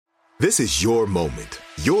This is your moment,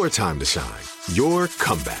 your time to shine, your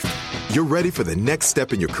comeback. You're ready for the next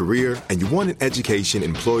step in your career, and you want an education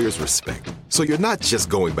employers respect. So you're not just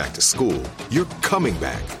going back to school, you're coming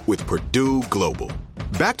back with Purdue Global.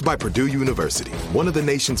 Backed by Purdue University, one of the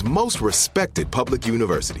nation's most respected public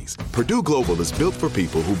universities, Purdue Global is built for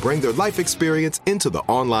people who bring their life experience into the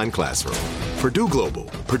online classroom. Purdue Global,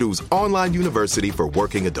 Purdue's online university for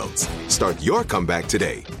working adults. Start your comeback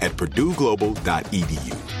today at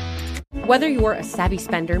purdueglobal.edu. Whether you're a savvy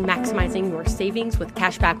spender maximizing your savings with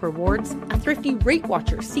cashback rewards, a thrifty rate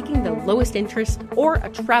watcher seeking the lowest interest, or a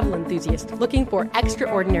travel enthusiast looking for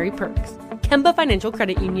extraordinary perks, Kemba Financial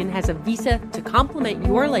Credit Union has a visa to complement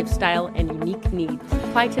your lifestyle and unique needs.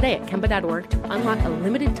 Apply today at Kemba.org to unlock a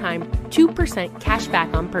limited time 2% cash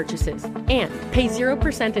back on purchases and pay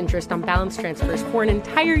 0% interest on balance transfers for an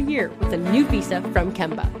entire year with a new visa from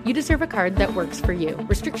Kemba. You deserve a card that works for you.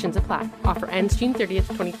 Restrictions apply. Offer ends June 30th,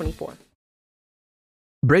 2024.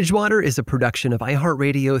 Bridgewater is a production of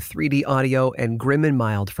iHeartRadio 3D Audio and Grim and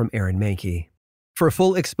Mild from Aaron Mahnke. For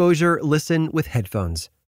full exposure, listen with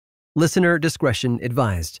headphones. Listener discretion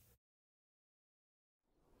advised.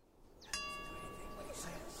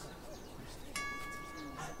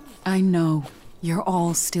 I know you're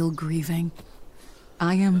all still grieving.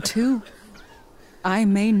 I am too. I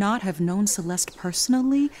may not have known Celeste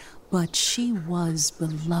personally, but she was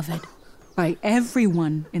beloved by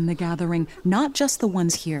everyone in the gathering, not just the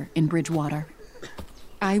ones here in Bridgewater.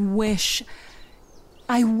 I wish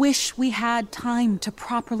we had time to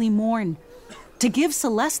properly mourn, to give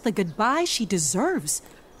Celeste the goodbye she deserves,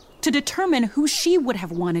 to determine who she would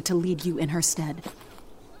have wanted to lead you in her stead.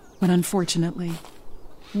 But unfortunately,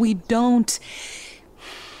 we don't.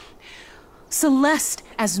 Celeste,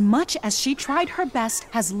 as much as she tried her best,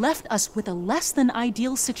 has left us with a less than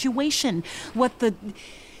ideal situation. What the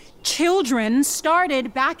children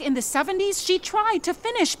started back in the 70s, she tried to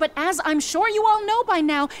finish, but as I'm sure you all know by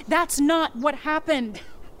now, that's not what happened.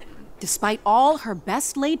 Despite all her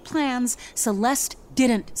best laid plans, Celeste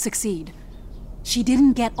didn't succeed. She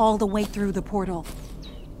didn't get all the way through the portal.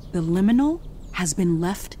 The liminal has been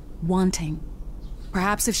left wanting.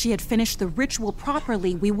 Perhaps if she had finished the ritual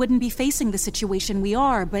properly, we wouldn't be facing the situation we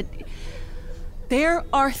are, but there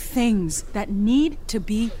are things that need to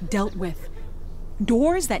be dealt with.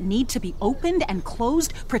 Doors that need to be opened and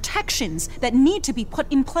closed, protections that need to be put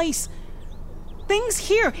in place. Things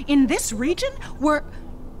here in this region were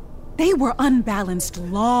unbalanced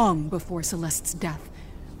long before Celeste's death.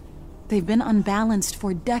 They've been unbalanced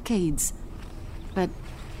for decades. But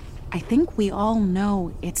I think we all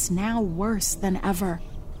know it's now worse than ever.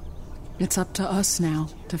 It's up to us now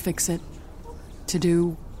to fix it, to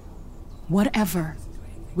do whatever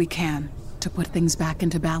we can to put things back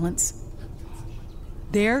into balance.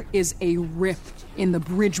 There is a rift in the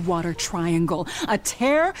Bridgewater Triangle, a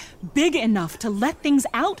tear big enough to let things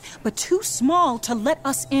out, but too small to let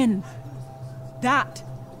us in. That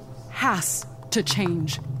has to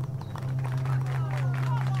change.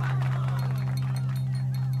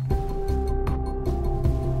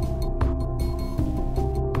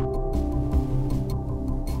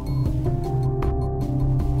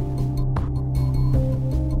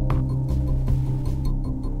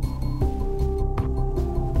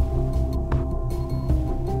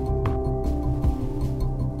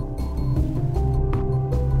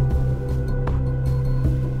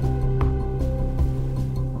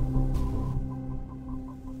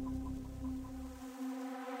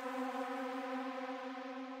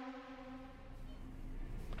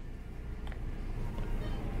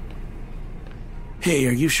 Hey,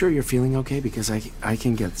 are you sure you're feeling okay? Because I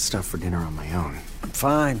can get stuff for dinner on my own. I'm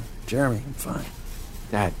fine, Jeremy, I'm fine.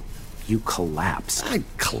 Dad, you collapsed. I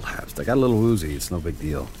collapsed. I got a little woozy. It's no big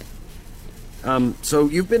deal. So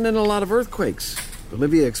you've been in a lot of earthquakes.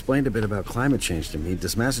 Olivia explained a bit about climate change to me.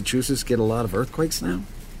 Does Massachusetts get a lot of earthquakes now?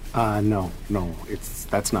 No,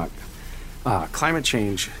 that's not. Climate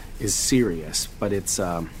change is serious, but it's,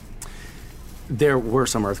 there were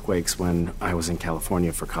some earthquakes when I was in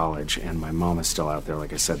California for college, and my mom is still out there,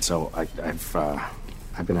 like I said, so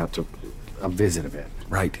I've been out to visit a bit.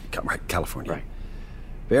 Right, California. Right.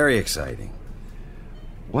 Very exciting.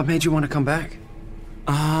 What made you want to come back?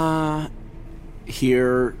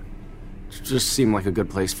 Here just seemed like a good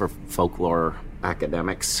place for folklore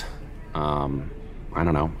academics. I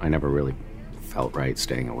don't know, I never really felt right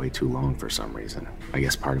staying away too long for some reason. I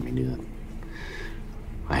guess part of me knew that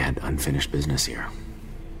I had unfinished business here.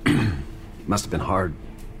 Must have been hard,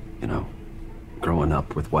 growing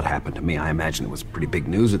up with what happened to me. I imagine it was pretty big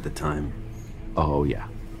news at the time. Oh, yeah.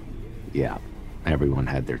 Yeah, everyone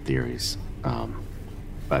had their theories.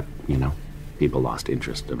 But, People lost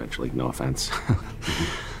interest eventually, no offense.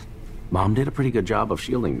 Mom did a pretty good job of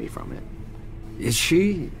shielding me from it. Is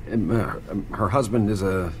she... her husband is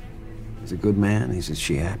a good man? Is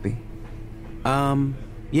she happy?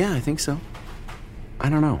 Yeah, I think so. I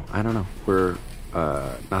don't know. We're,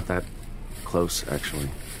 not that close, actually.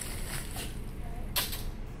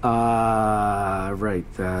 Right.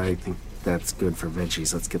 I think that's good for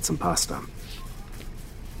veggies. Let's get some pasta.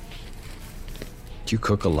 Do you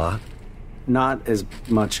cook a lot? Not as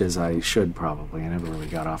much as I should, probably. I never really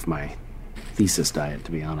got off my thesis diet,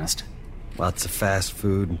 to be honest. Lots of fast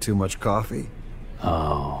food and too much coffee?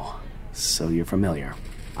 Oh, so you're familiar.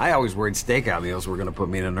 I always worried steakout meals were going to put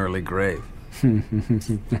me in an early grave.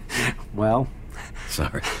 Well...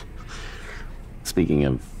 Sorry. Speaking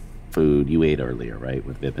of food, you ate earlier, right,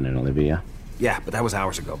 with Vipin and Olivia? Yeah, but that was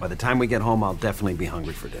hours ago. By the time we get home, I'll definitely be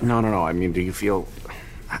hungry for dinner. No. I mean, do you feel...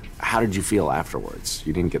 How did you feel afterwards?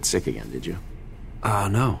 You didn't get sick again, did you?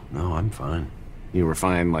 No, I'm fine. You were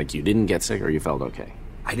fine, like you didn't get sick, or you felt okay?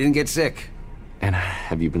 I didn't get sick. And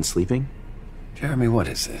have you been sleeping? Jeremy, what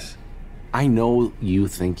is this? I know you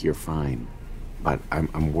think you're fine, but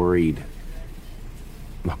I'm worried.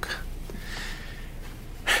 Look,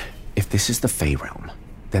 if this is the Fey Realm,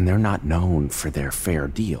 then they're not known for their fair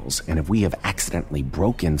deals, and if we have accidentally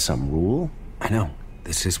broken some rule... I know.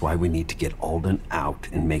 This is why we need to get Alden out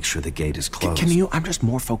and make sure the gate is closed. Can you... I'm just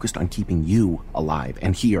more focused on keeping you alive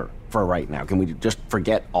and here for right now. Can we just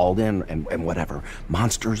forget Alden and whatever?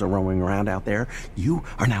 Monsters are roaming around out there. You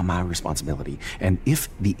are now my responsibility. And if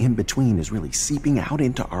the in-between is really seeping out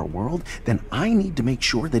into our world, then I need to make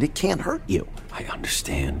sure that it can't hurt you. I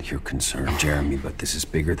understand your concern, Jeremy, but this is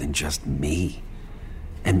bigger than just me.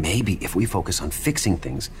 And maybe if we focus on fixing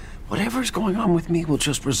things, whatever's going on with me will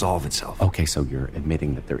just resolve itself. Okay, so you're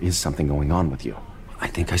admitting that there is something going on with you. I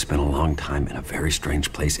think I spent a long time in a very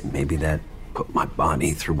strange place, and maybe that put my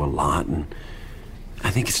body through a lot, and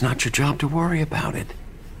I think it's not your job to worry about it.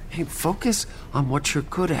 Hey, focus on what you're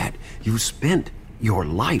good at. You spent your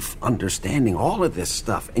life understanding all of this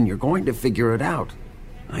stuff, and you're going to figure it out.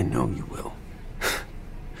 I know you will.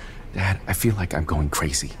 Dad, I feel like I'm going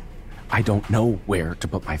crazy. I don't know where to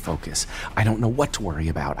put my focus. I don't know what to worry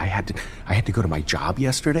about. I had to go to my job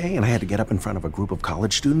yesterday, and I had to get up in front of a group of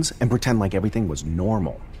college students and pretend like everything was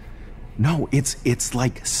normal. No, it's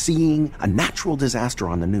like seeing a natural disaster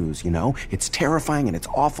on the news, you know? It's terrifying and it's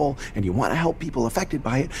awful, and you want to help people affected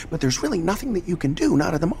by it, but there's really nothing that you can do,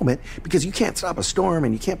 not at the moment, because you can't stop a storm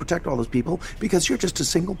and you can't protect all those people because you're just a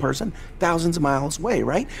single person thousands of miles away,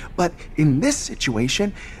 right? But in this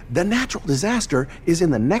situation, the natural disaster is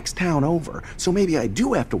in the next town over, so maybe I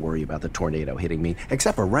do have to worry about the tornado hitting me,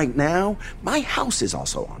 except for right now, my house is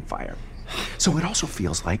also on fire. So it also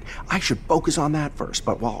feels like I should focus on that first.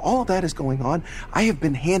 But while all of that is going on, I have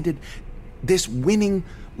been handed this winning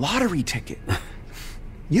lottery ticket.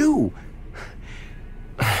 You.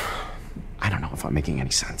 I don't know if I'm making any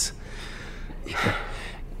sense.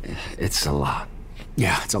 It's a lot.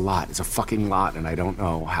 Yeah, it's a lot. It's a fucking lot, and I don't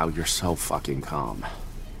know how you're so fucking calm.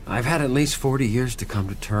 I've had at least 40 years to come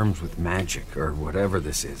to terms with magic, or whatever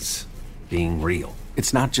this is, being real.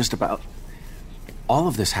 It's not just about... All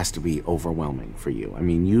of this has to be overwhelming for you. I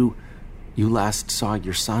mean, you last saw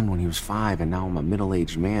your son when he was 5, and now I'm a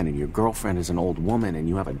middle-aged man, and your girlfriend is an old woman, and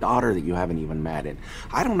you have a daughter that you haven't even met, and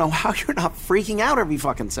I don't know how you're not freaking out every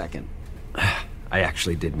fucking second. I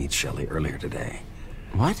actually did meet Shelley earlier today.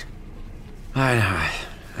 What? I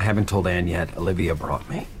haven't told Anne yet. Olivia brought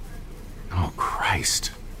me. Oh,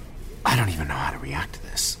 Christ. I don't even know how to react to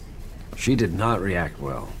this. She did not react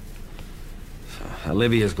well.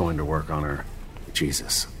 Olivia's going to work on her.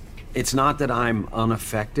 Jesus. It's not that I'm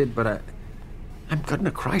unaffected, but I'm good in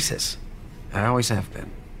a crisis. I always have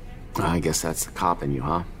been. I guess that's the cop in you,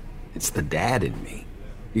 huh? It's the dad in me.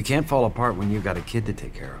 You can't fall apart when you've got a kid to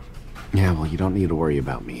take care of. Yeah, well, you don't need to worry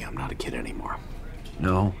about me. I'm not a kid anymore.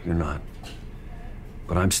 No, you're not.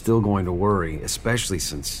 But I'm still going to worry, especially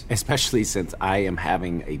since I am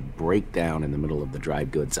having a breakdown in the middle of the dry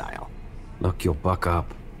goods aisle. Look, you'll buck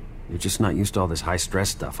up. You're just not used to all this high-stress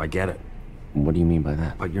stuff. I get it. What do you mean by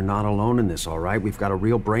that? But you're not alone in this, all right? We've got a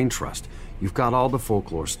real brain trust. You've got all the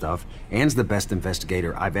folklore stuff. Anne's the best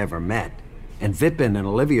investigator I've ever met. And Vipin and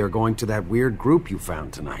Olivia are going to that weird group you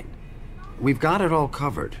found tonight. We've got it all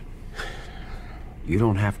covered. You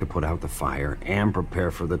don't have to put out the fire and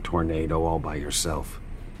prepare for the tornado all by yourself.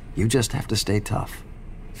 You just have to stay tough.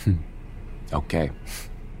 Okay.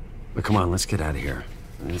 But come on, let's get out of here.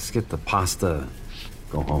 Let's get the pasta.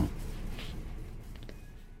 Go home.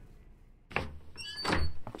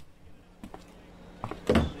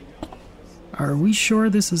 Are we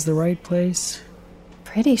sure this is the right place?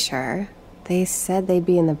 Pretty sure. They said they'd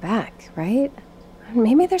be in the back, right?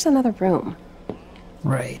 Maybe there's another room.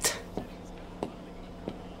 Right.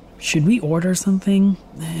 Should we order something?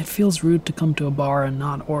 It feels rude to come to a bar and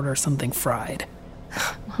not order something fried.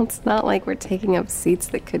 Well, it's not like we're taking up seats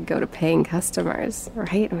that could go to paying customers,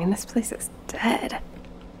 right? I mean, this place is dead.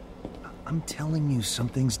 I'm telling you,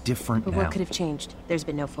 something's different But now. what could have changed? There's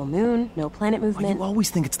been no full moon, no planet movement. You always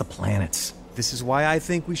think it's the planets. This is why I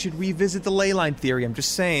think we should revisit the ley line theory. I'm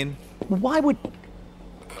just saying. Why would... Can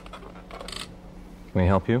we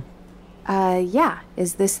help you? Yeah.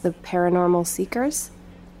 Is this the Paranormal Seekers?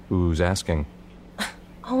 Who's asking?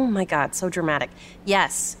 Oh my god, so dramatic.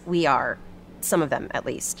 Yes, we are. Some of them, at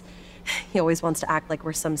least. He always wants to act like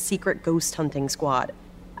we're some secret ghost hunting squad.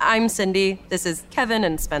 I'm Cindy. This is Kevin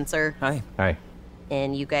and Spencer. Hi. Hi.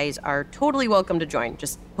 And you guys are totally welcome to join.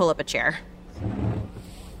 Just pull up a chair.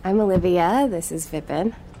 I'm Olivia. This is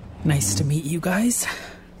Vipin. Nice to meet you guys.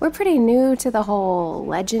 We're pretty new to the whole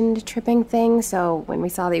legend tripping thing, so when we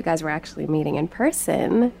saw that you guys were actually meeting in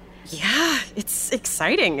person... Yeah, it's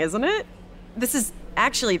exciting, isn't it? This is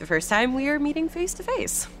actually the first time we are meeting face to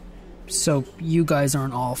face. So you guys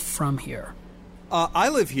aren't all from here? I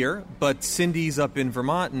live here, but Cindy's up in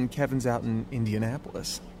Vermont and Kevin's out in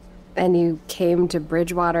Indianapolis. And you came to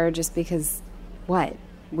Bridgewater just because, what,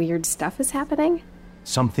 weird stuff is happening?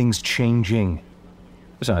 Something's changing.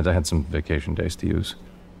 Besides, I had some vacation days to use.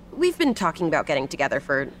 We've been talking about getting together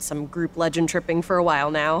for some group legend tripping for a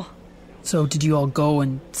while now. So did you all go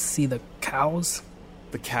and see the cows?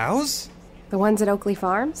 The cows? The ones at Oakley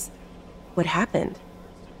Farms? What happened?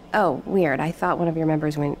 Oh, weird. I thought one of your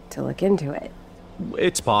members went to look into it.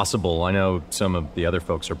 It's possible. I know some of the other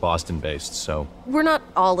folks are Boston-based, so... We're not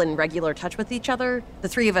all in regular touch with each other. The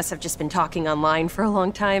three of us have just been talking online for a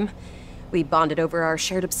long time. We bonded over our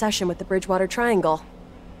shared obsession with the Bridgewater Triangle.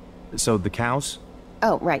 So the cows?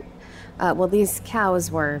 Oh, right. Well, these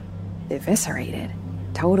cows were eviscerated.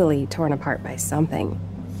 Totally torn apart by something.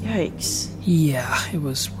 Yikes. Yeah, it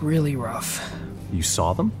was really rough. You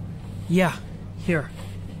saw them? Yeah, here.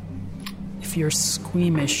 If you're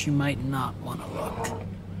squeamish, you might not want to look.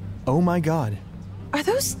 Oh my god. Are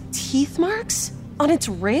those teeth marks on its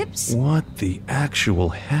ribs? What the actual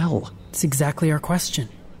hell? It's exactly our question.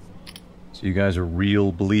 So you guys are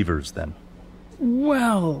real believers, then?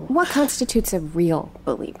 Well... What constitutes a real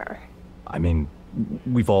believer? I mean,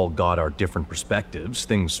 we've all got our different perspectives,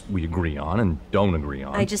 things we agree on and don't agree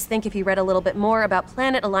on. I just think if you read a little bit more about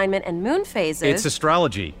planet alignment and moon phases... It's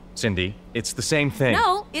astrology, Cindy. It's the same thing.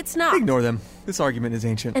 No, it's not. Ignore them. This argument is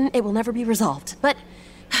ancient. And it will never be resolved. But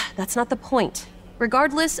that's not the point.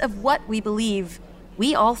 Regardless of what we believe,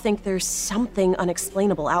 we all think there's something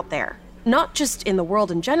unexplainable out there. Not just in the world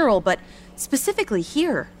in general, but specifically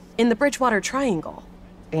here, in the Bridgewater Triangle.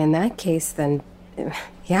 In that case, then,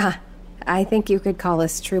 yeah, I think you could call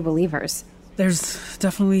us true believers. There's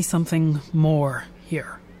definitely something more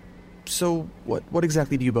here. So, what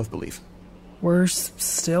exactly do you both believe? We're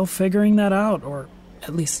still figuring that out, or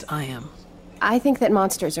at least I am. I think that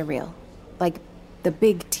monsters are real. Like the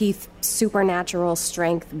big teeth, supernatural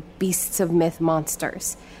strength, beasts of myth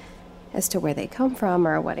monsters. As to where they come from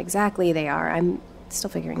or what exactly they are, I'm still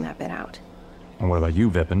figuring that bit out. And what about you,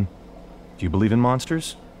 Vipin? Do you believe in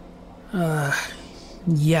monsters?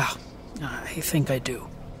 Yeah, I think I do.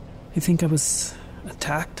 I think I was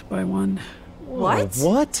attacked by one. What?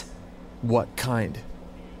 What? What kind?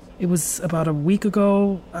 It was about a week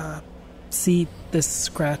ago. See this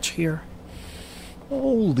scratch here?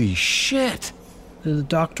 Holy shit! The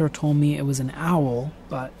doctor told me it was an owl,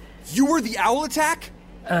 but... You were the owl attack?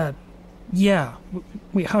 Yeah.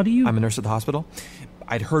 Wait, how do you... I'm a nurse at the hospital.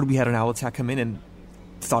 I'd heard we had an owl attack come in and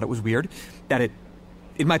thought it was weird. That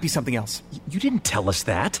it might be something else. You didn't tell us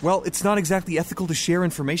that. Well, it's not exactly ethical to share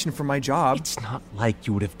information from my job. It's not like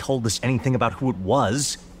you would have told us anything about who it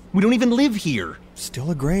was. We don't even live here.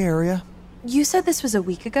 Still a gray area. You said this was a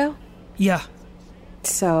week ago? Yeah.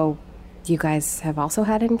 So, you guys have also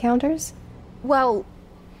had encounters? Well,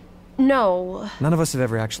 no. None of us have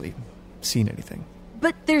ever actually seen anything.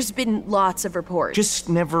 But there's been lots of reports. Just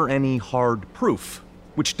never any hard proof.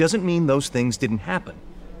 Which doesn't mean those things didn't happen.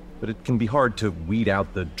 But it can be hard to weed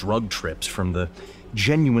out the drug trips from the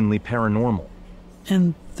genuinely paranormal.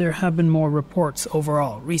 And there have been more reports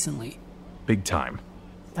overall recently. Big time.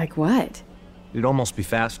 Like what? It'd almost be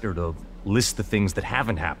faster to list the things that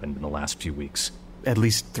haven't happened in the last few weeks. At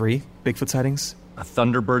least 3 Bigfoot sightings? a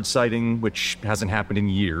Thunderbird sighting, which hasn't happened in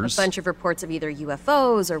years. A bunch of reports of either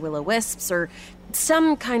UFOs or will-o-wisps or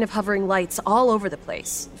some kind of hovering lights all over the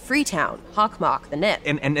place. Freetown, Hawkmock, the Nip.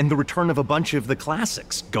 And the return of a bunch of the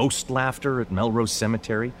classics. Ghost laughter at Melrose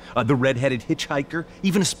Cemetery, the red-headed hitchhiker,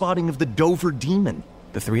 even a spotting of the Dover Demon.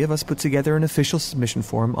 The three of us put together an official submission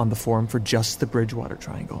form on the forum for just the Bridgewater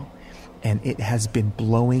Triangle. And it has been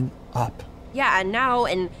blowing up. Yeah, and now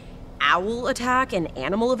an owl attack and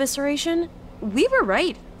animal evisceration? We were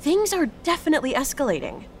right. Things are definitely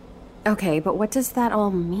escalating. Okay, but what does that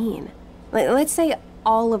all mean? Let's say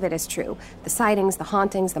all of it is true. The sightings, the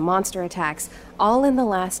hauntings, the monster attacks, all in the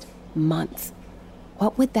last month.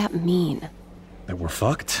 What would that mean? That we're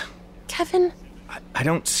fucked? Kevin? I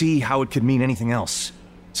don't see how it could mean anything else.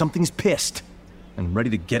 Something's pissed and ready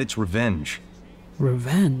to get its revenge.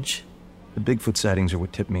 Revenge? The Bigfoot sightings are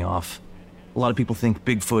what tipped me off. A lot of people think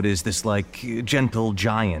Bigfoot is this, gentle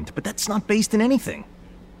giant, but that's not based in anything.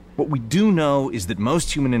 What we do know is that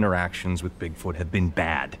most human interactions with Bigfoot have been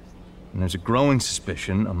bad. And there's a growing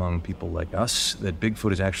suspicion among people like us that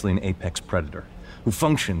Bigfoot is actually an apex predator who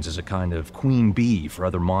functions as a kind of queen bee for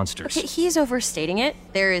other monsters. Okay, he's overstating it.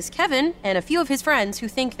 There is Kevin and a few of his friends who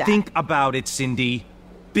think that. Think about it, Cindy.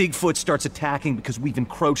 Bigfoot starts attacking because we've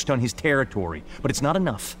encroached on his territory, but it's not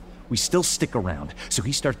enough. We still stick around, so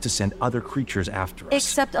he starts to send other creatures after us.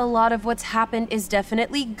 Except a lot of what's happened is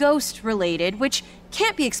definitely ghost-related, which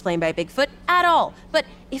can't be explained by Bigfoot at all. But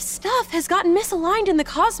if stuff has gotten misaligned in the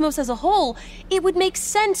cosmos as a whole, it would make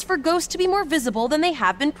sense for ghosts to be more visible than they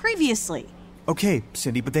have been previously. Okay,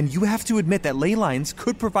 Cindy, but then you have to admit that ley lines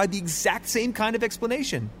could provide the exact same kind of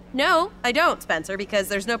explanation. No, I don't, Spencer, because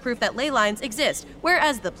there's no proof that ley lines exist,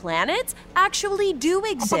 whereas the planets actually do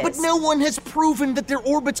exist. But no one has proven that their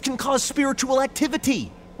orbits can cause spiritual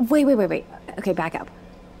activity. Wait. Okay, back up.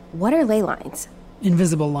 What are ley lines?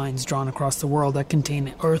 Invisible lines drawn across the world that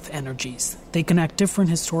contain Earth energies. They connect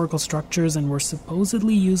different historical structures and were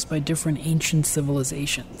supposedly used by different ancient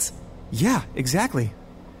civilizations. Yeah, exactly.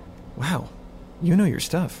 Wow. You know your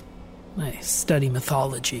stuff. I study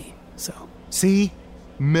mythology, so... See?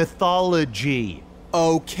 Mythology.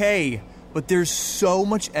 Okay, but there's so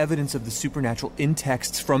much evidence of the supernatural in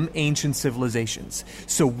texts from ancient civilizations.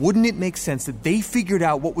 So wouldn't it make sense that they figured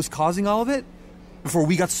out what was causing all of it? Before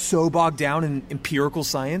we got so bogged down in empirical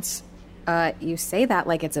science? You say that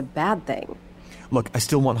like it's a bad thing. Look, I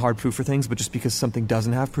still want hard proof for things, but just because something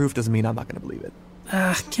doesn't have proof doesn't mean I'm not going to believe it.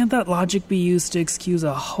 Can't that logic be used to excuse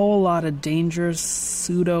a whole lot of dangerous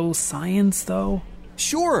pseudo-science, though?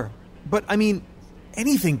 Sure, but I mean,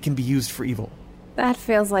 anything can be used for evil. That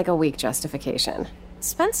feels like a weak justification.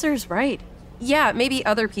 Spencer's right. Yeah, maybe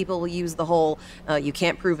other people will use the whole you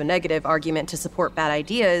can't prove a negative argument to support bad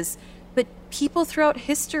ideas, but people throughout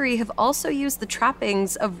history have also used the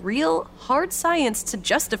trappings of real, hard science to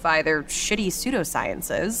justify their shitty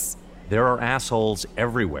pseudosciences. There are assholes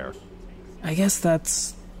everywhere. I guess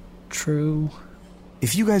that's true.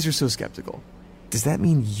 If you guys are so skeptical, does that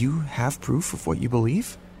mean you have proof of what you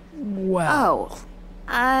believe? Well...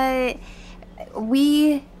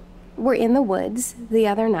 we were in the woods the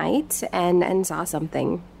other night and saw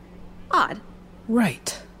something odd.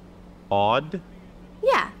 Right. Odd?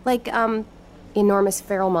 Yeah, like, enormous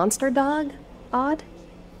feral monster dog. Odd.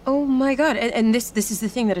 Oh my god, and this is the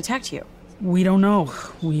thing that attacked you? We don't know.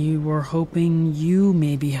 We were hoping you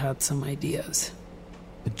maybe had some ideas.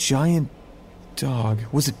 A giant dog.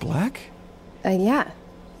 Was it black? Yeah,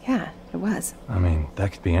 it was. I mean,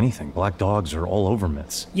 that could be anything. Black dogs are all over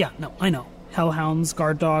myths. Yeah, no, I know. Hellhounds,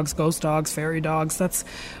 guard dogs, ghost dogs, fairy dogs. That's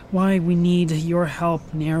why we need your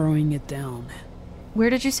help narrowing it down. Where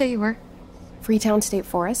did you say you were? Freetown State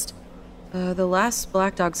Forest. The last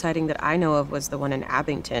black dog sighting that I know of was the one in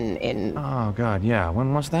Abington in... Oh, God, yeah.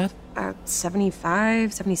 When was that?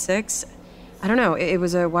 75, 76? I don't know. It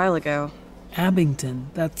was a while ago.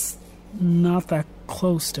 Abington? That's not that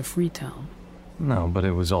close to Freetown. No, but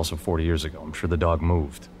it was also 40 years ago. I'm sure the dog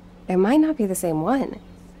moved. It might not be the same one.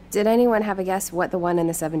 Did anyone have a guess what the one in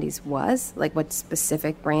the 70s was? Like what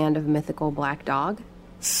specific brand of mythical black dog?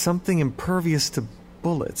 Something impervious to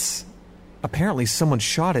bullets. Apparently someone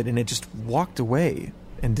shot it and it just walked away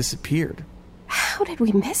and disappeared. How did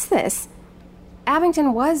we miss this?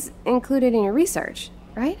 Abington was included in your research,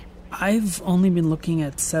 right? I've only been looking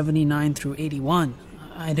at 79 through 81.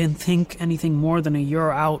 I didn't think anything more than a year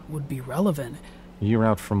out would be relevant. A year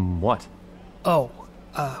out from what?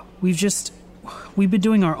 We've been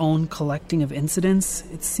doing our own collecting of incidents.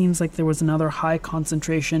 It seems like there was another high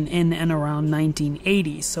concentration in and around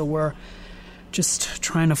 1980, so we're just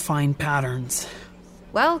trying to find patterns.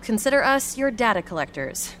 Well, consider us your data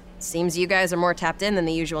collectors. Seems you guys are more tapped in than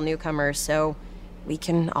the usual newcomers, so we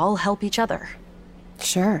can all help each other.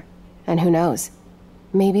 Sure. And who knows?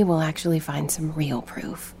 Maybe we'll actually find some real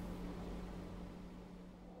proof.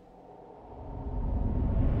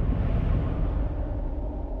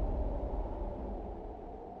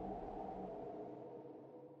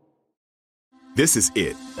 This is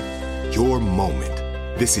it. Your moment.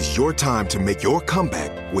 This is your time to make your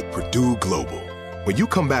comeback with Purdue Global. When you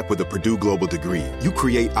come back with a Purdue Global degree, you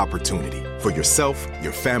create opportunity for yourself,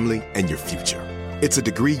 your family, and your future. It's a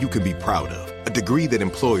degree you can be proud of, a degree that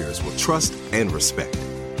employers will trust and respect.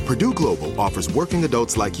 Purdue Global offers working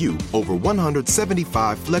adults like you over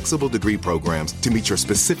 175 flexible degree programs to meet your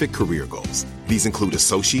specific career goals. These include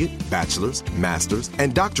associate, bachelor's, master's,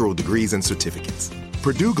 and doctoral degrees and certificates.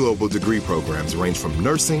 Purdue Global degree programs range from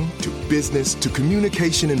nursing to business to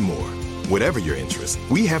communication and more. Whatever your interest,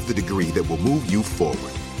 we have the degree that will move you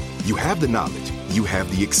forward. You have the knowledge, you have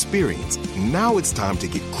the experience. Now it's time to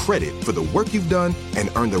get credit for the work you've done and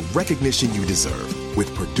earn the recognition you deserve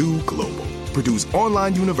with Purdue Global, Purdue's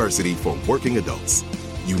online university for working adults.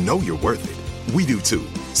 You know you're worth it. We do too.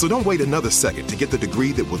 So don't wait another second to get the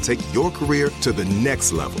degree that will take your career to the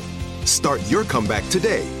next level. Start your comeback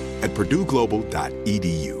today at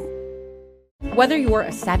purdueglobal.edu. Whether you're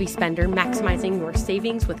a savvy spender maximizing your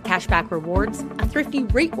savings with cashback rewards, a thrifty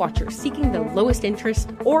rate watcher seeking the lowest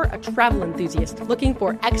interest, or a travel enthusiast looking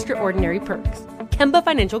for extraordinary perks, Kemba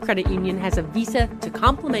Financial Credit Union has a visa to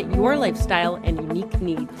complement your lifestyle and unique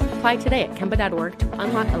needs. Apply today at Kemba.org to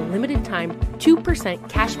unlock a limited time 2%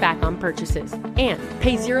 cash back on purchases and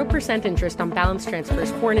pay 0% interest on balance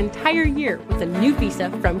transfers for an entire year with a new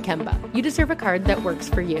visa from Kemba. You deserve a card that works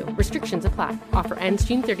for you. Restrictions apply. Offer ends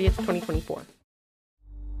June 30th, 2024.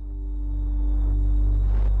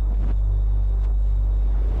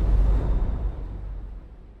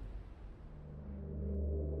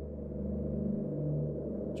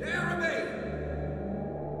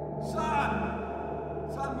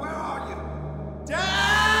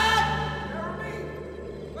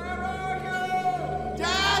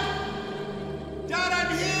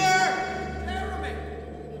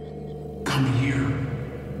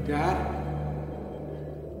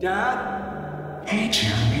 Dad? Hey,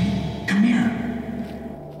 Jeremy. Come here.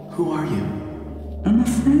 Who are you? I'm a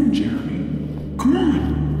friend, Jeremy. Come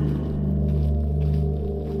on.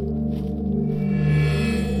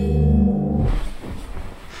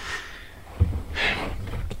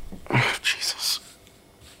 Oh, Jesus.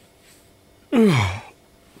 Ugh.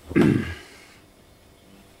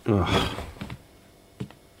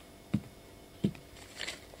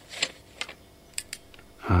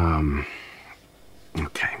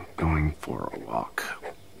 Okay, going for a walk.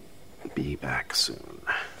 Be back soon,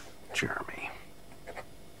 Jeremy.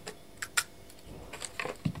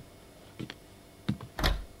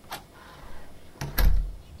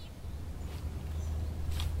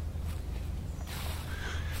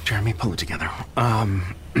 Jeremy, pull it together.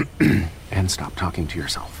 And stop talking to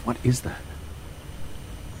yourself. What is that?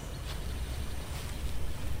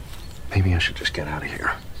 Maybe I should just get out of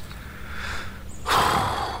here.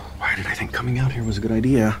 Why did I think coming out here was a good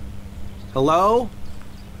idea? Hello?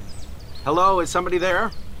 Hello, is somebody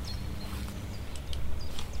there?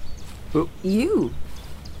 Who? You.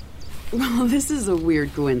 Well, this is a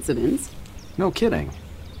weird coincidence. No kidding.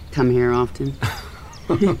 Come here often?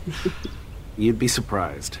 You'd be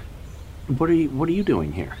surprised. What are you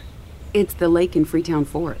doing here? It's the lake in Freetown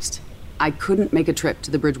Forest. I couldn't make a trip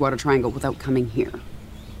to the Bridgewater Triangle without coming here.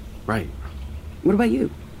 Right. What about you?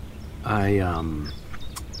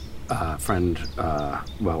 A friend, a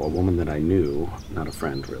woman that I knew, not a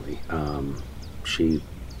friend really, she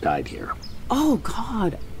died here. Oh,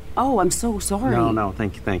 God. Oh, I'm so sorry. No,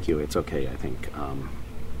 thank you. It's okay, I think.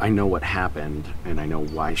 I know what happened, and I know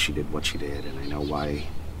why she did what she did, and I know why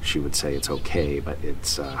she would say it's okay, but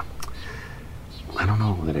it's, I don't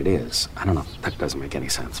know that it is. I don't know. That doesn't make any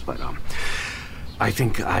sense, but, I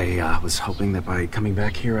think I was hoping that by coming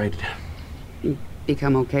back here, I'd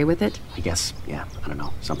become okay with it? I guess, yeah, I don't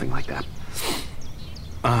know, something like that.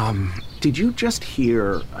 Did you just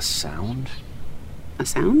hear a sound? A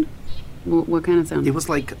sound? What kind of sound? It was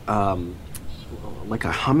like a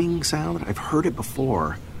humming sound. I've heard it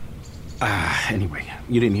before. Anyway,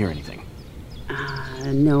 you didn't hear anything.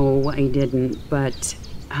 No, I didn't, but,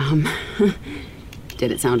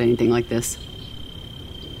 did it sound anything like this?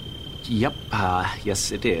 Yep,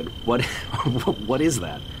 yes it did. What is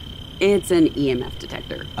that? It's an EMF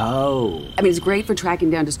detector. Oh. I mean, it's great for tracking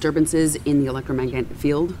down disturbances in the electromagnetic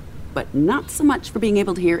field, but not so much for being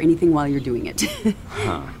able to hear anything while you're doing it.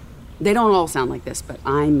 Huh. They don't all sound like this, but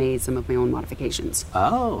I made some of my own modifications.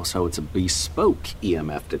 Oh, so it's a bespoke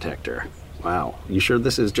EMF detector. Wow. You sure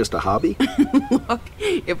this is just a hobby? Look,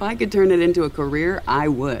 if I could turn it into a career, I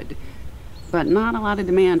would. But not a lot of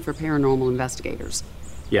demand for paranormal investigators.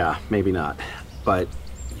 Yeah, maybe not. But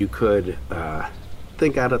you could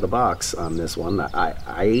think out of the box on this one.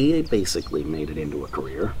 I basically made it into a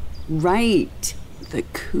career. Right. The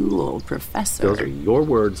cool professor. Those are your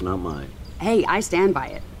words, not mine. Hey, I stand by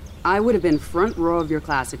it. I would have been front row of your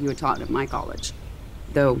class if you had taught at my college.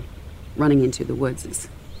 Though, running into the woods is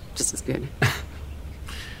just as good.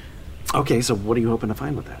 Okay, so what are you hoping to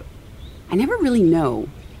find with that? I never really know.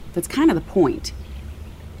 That's kind of the point.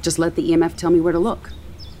 Just let the EMF tell me where to look.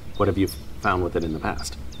 What have you found with it in the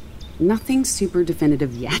past? Nothing super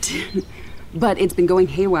definitive yet. But it's been going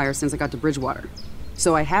haywire since I got to Bridgewater.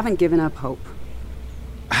 So I haven't given up hope.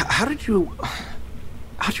 How'd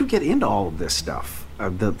you get into all of this stuff?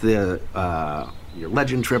 Your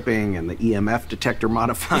legend tripping and the EMF detector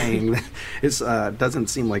modifying. It doesn't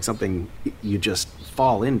seem like something you just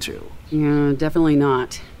fall into. Yeah, definitely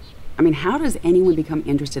not. I mean, how does anyone become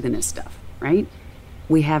interested in this stuff, right?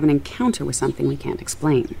 We have an encounter with something we can't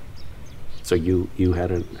explain. So you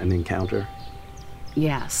had an encounter?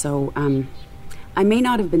 Yeah, so, I may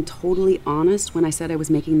not have been totally honest when I said I was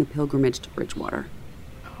making the pilgrimage to Bridgewater.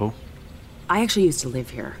 Oh? I actually used to live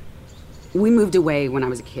here. We moved away when I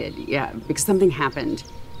was a kid, yeah, because something happened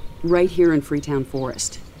right here in Freetown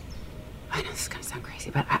Forest. I know this is gonna sound crazy,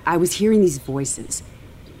 but I was hearing these voices.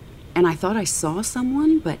 And I thought I saw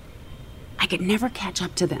someone, but I could never catch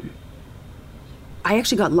up to them. I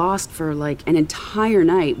actually got lost for like an entire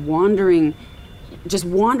night, wandering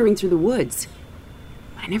through the woods.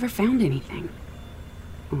 But I never found anything.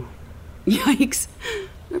 Oh, yikes.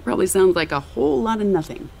 That probably sounds like a whole lot of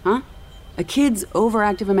nothing, huh? A kid's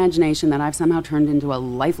overactive imagination that I've somehow turned into a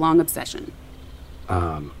lifelong obsession.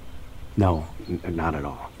 No, not at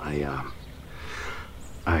all. I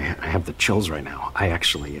have the chills right now. I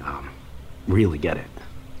actually, really get it.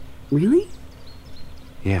 Really?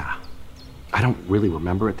 Yeah. I don't really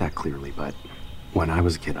remember it that clearly, but when I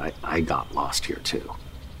was a kid, I got lost here, too.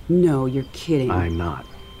 No, you're kidding. I'm not.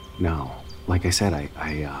 No. Like I said,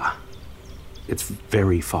 it's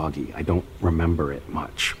very foggy. I don't remember it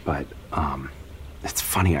much, but, it's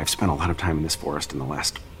funny. I've spent a lot of time in this forest in the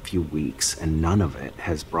last few weeks, and none of it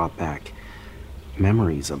has brought back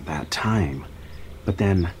memories of that time. But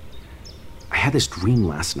then I had this dream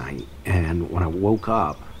last night, and when I woke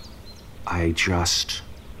up, I just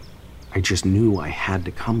knew I had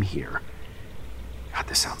to come here. God,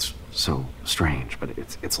 this sounds so strange, but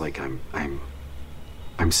it's like I'm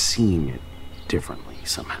seeing it differently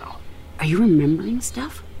somehow. Are you remembering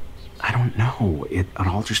stuff? I don't know. It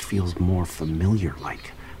all just feels more familiar.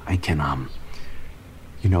 Like I can,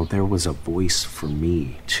 there was a voice for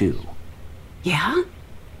me too. Yeah?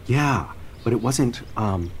 Yeah, but it wasn't.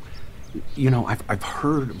 I've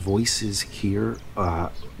heard voices here,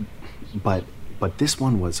 but this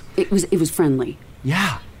one was. It was friendly.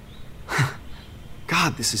 Yeah.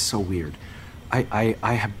 God, this is so weird. I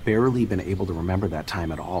have barely been able to remember that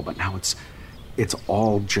time at all, but now it's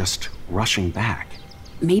all just rushing back.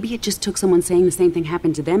 Maybe it just took someone saying the same thing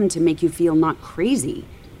happened to them to make you feel not crazy.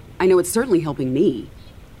 I know it's certainly helping me.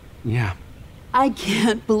 Yeah. I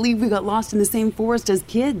can't believe we got lost in the same forest as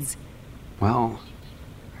kids. Well,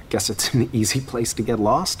 I guess it's an easy place to get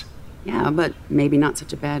lost. Yeah, but maybe not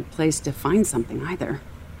such a bad place to find something either,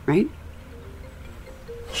 right?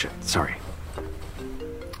 Shit, sorry.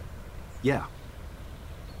 Yeah.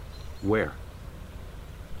 Where?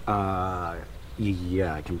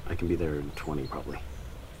 Yeah, I can be there in 20 probably.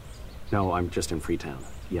 No, I'm just in Freetown.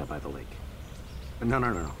 Yeah, by the lake. No,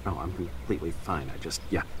 I'm completely fine.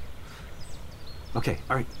 Yeah. Okay,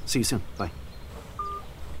 all right. See you soon. Bye.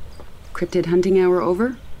 Cryptid hunting hour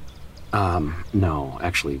over? No,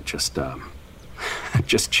 actually, just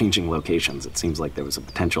changing locations. It seems like there was a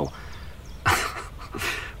potential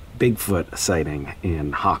Bigfoot sighting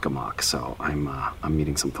in Hockomock, so I'm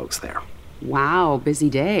meeting some folks there. Wow, busy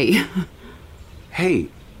day. Hey,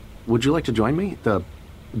 would you like to join me?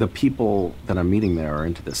 The people that I'm meeting there are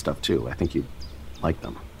into this stuff too. I think you'd like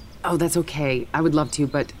them. Oh, that's okay. I would love to,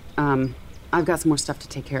 but I've got some more stuff to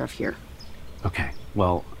take care of here. Okay,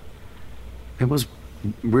 well, it was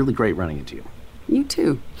really great running into you. You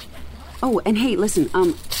too. Oh, and hey, listen,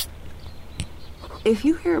 if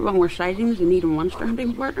you hear about more sightings and need a monster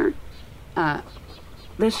hunting partner,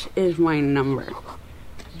 this is my number.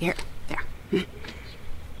 Here, there.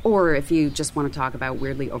 Or if you just want to talk about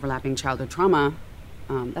weirdly overlapping childhood trauma,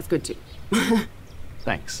 that's good too.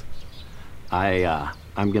 Thanks.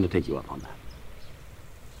 I'm gonna take you up on that.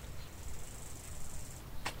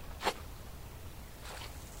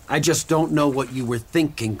 I just don't know what you were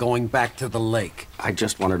thinking going back to the lake. I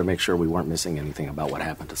just wanted to make sure we weren't missing anything about what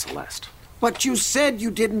happened to Celeste. But you said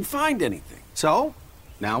you didn't find anything. So,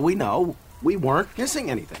 now we know we weren't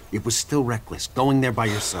missing anything. It was still reckless, going there by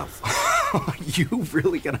yourself. You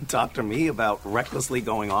really gonna talk to me about recklessly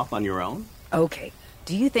going off on your own? Okay.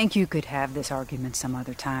 Do you think you could have this argument some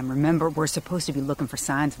other time? Remember, we're supposed to be looking for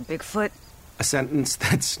signs of Bigfoot. A sentence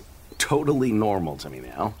that's totally normal to me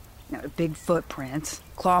now. Big footprints,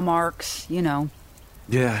 claw marks, you know.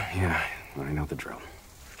 Yeah, I know the drill.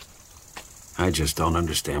 I just don't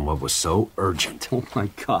understand what was so urgent. Oh my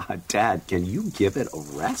God, Dad, can you give it a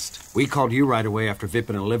rest? We called you right away after Vip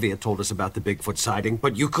and Olivia told us about the Bigfoot sighting,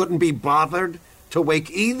 but you couldn't be bothered to wake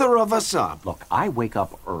either of us up. Look, I wake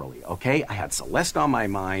up early, okay? I had Celeste on my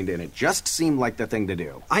mind, and it just seemed like the thing to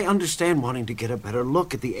do. I understand wanting to get a better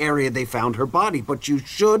look at the area they found her body, but you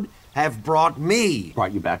should have brought me.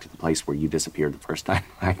 Brought you back to the place where you disappeared the first time?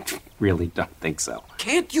 I really don't think so.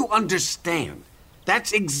 Can't you understand?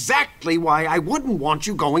 That's exactly why I wouldn't want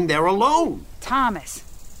you going there alone. Thomas,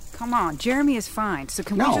 come on. Jeremy is fine, so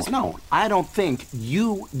can we just... No, I don't think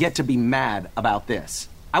you get to be mad about this.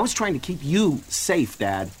 I was trying to keep you safe,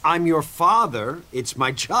 Dad. I'm your father. It's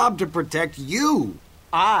my job to protect you.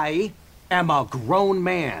 I am a grown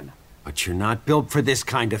man. But you're not built for this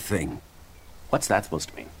kind of thing. What's that supposed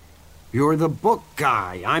to mean? You're the book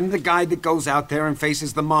guy. I'm the guy that goes out there and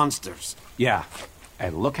faces the monsters. Yeah,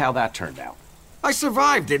 and look how that turned out. I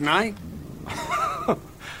survived, didn't I?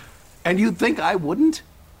 And you'd think I wouldn't?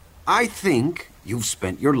 I think you've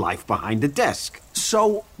spent your life behind a desk.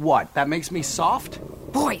 So what? That makes me soft?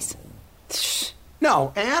 Boys! Shh.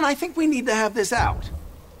 No, Anne, I think we need to have this out.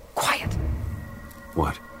 Quiet.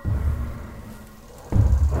 What?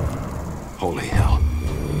 Holy hell.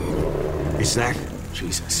 Is that...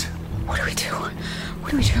 Jesus. What do we do? What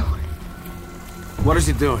do we do? What is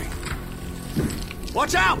it doing?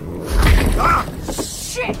 Watch out! Ah!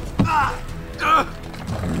 Shit!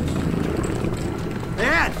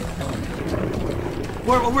 Anne!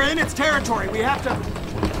 We're in its territory. We have to...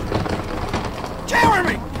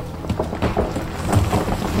 Jeremy!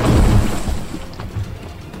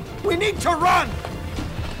 We need to run!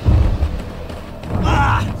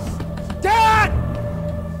 Dad! Dad!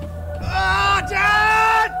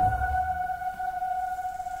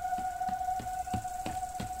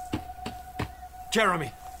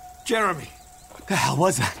 Jeremy. What the hell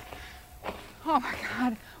was that? Oh my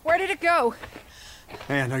God. Where did it go?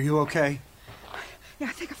 Anne, are you okay? Yeah,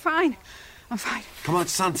 I think I'm fine. I'm fine. Come on,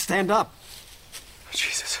 son, stand up.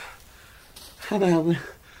 Jesus. How the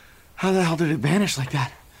hell did it vanish like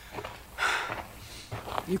that?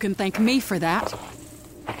 You can thank me for that.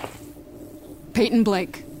 Peyton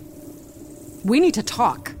Blake. We need to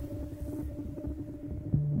talk.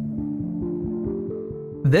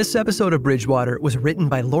 This episode of Bridgewater was written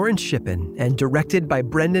by Lauren Shippen and directed by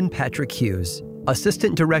Brendan Patrick Hughes.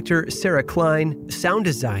 Assistant director Sarah Klein, sound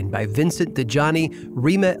design by Vincent DeJohnny,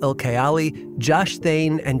 Rima El-Kayali, Josh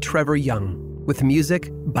Thane, and Trevor Young, with music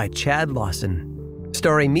by Chad Lawson.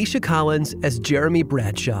 Starring Misha Collins as Jeremy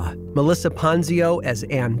Bradshaw, Melissa Ponzio as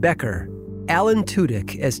Ann Becker, Alan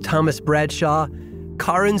Tudyk as Thomas Bradshaw,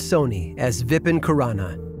 Karan Soni as Vipin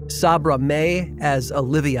Khurana, Sabra May as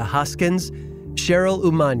Olivia Hoskins, Cheryl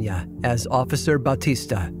Umanya as Officer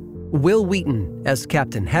Bautista, Will Wheaton as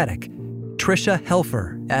Captain Haddock, Trisha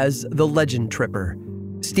Helfer as the Legend Tripper,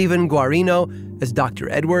 Stephen Guarino as Dr.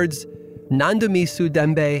 Edwards, Nandamisu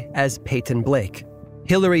Dembe as Peyton Blake,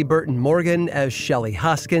 Hillary Burton Morgan as Shelley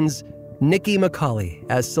Hoskins, Nikki McCauley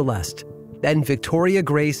as Celeste, and Victoria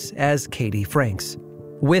Grace as Katie Franks.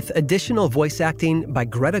 With additional voice acting by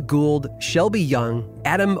Greta Gould, Shelby Young,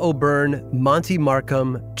 Adam O'Byrne, Monty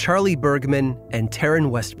Markham, Charlie Bergman, and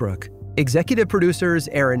Taryn Westbrook. Executive producers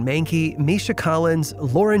Aaron Mahnke, Misha Collins,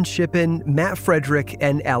 Lauren Shippen, Matt Frederick,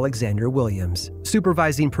 and Alexander Williams.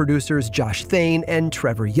 Supervising producers Josh Thane and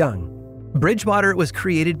Trevor Young. Bridgewater was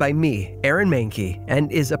created by me, Aaron Mahnke,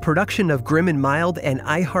 and is a production of Grim and Mild and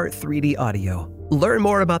iHeart 3D Audio. Learn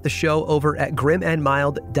more about the show over at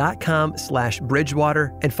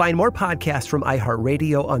grimandmild.com/Bridgewater and find more podcasts from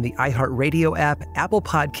iHeartRadio on the iHeartRadio app, Apple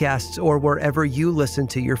Podcasts, or wherever you listen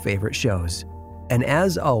to your favorite shows. And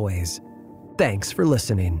as always, thanks for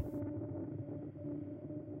listening.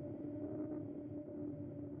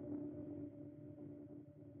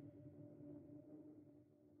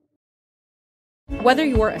 Whether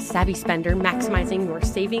you're a savvy spender maximizing your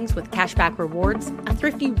savings with cashback rewards, a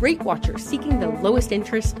thrifty rate watcher seeking the lowest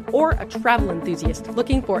interest, or a travel enthusiast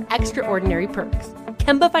looking for extraordinary perks,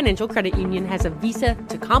 Kemba Financial Credit Union has a visa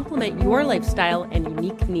to complement your lifestyle and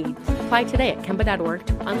unique needs. Apply today at Kemba.org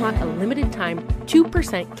to unlock a limited-time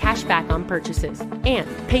 2% cash back on purchases and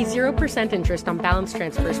pay 0% interest on balance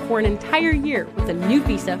transfers for an entire year with a new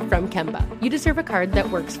visa from Kemba. You deserve a card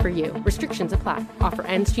that works for you. Restrictions apply. Offer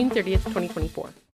ends June 30th, 2024.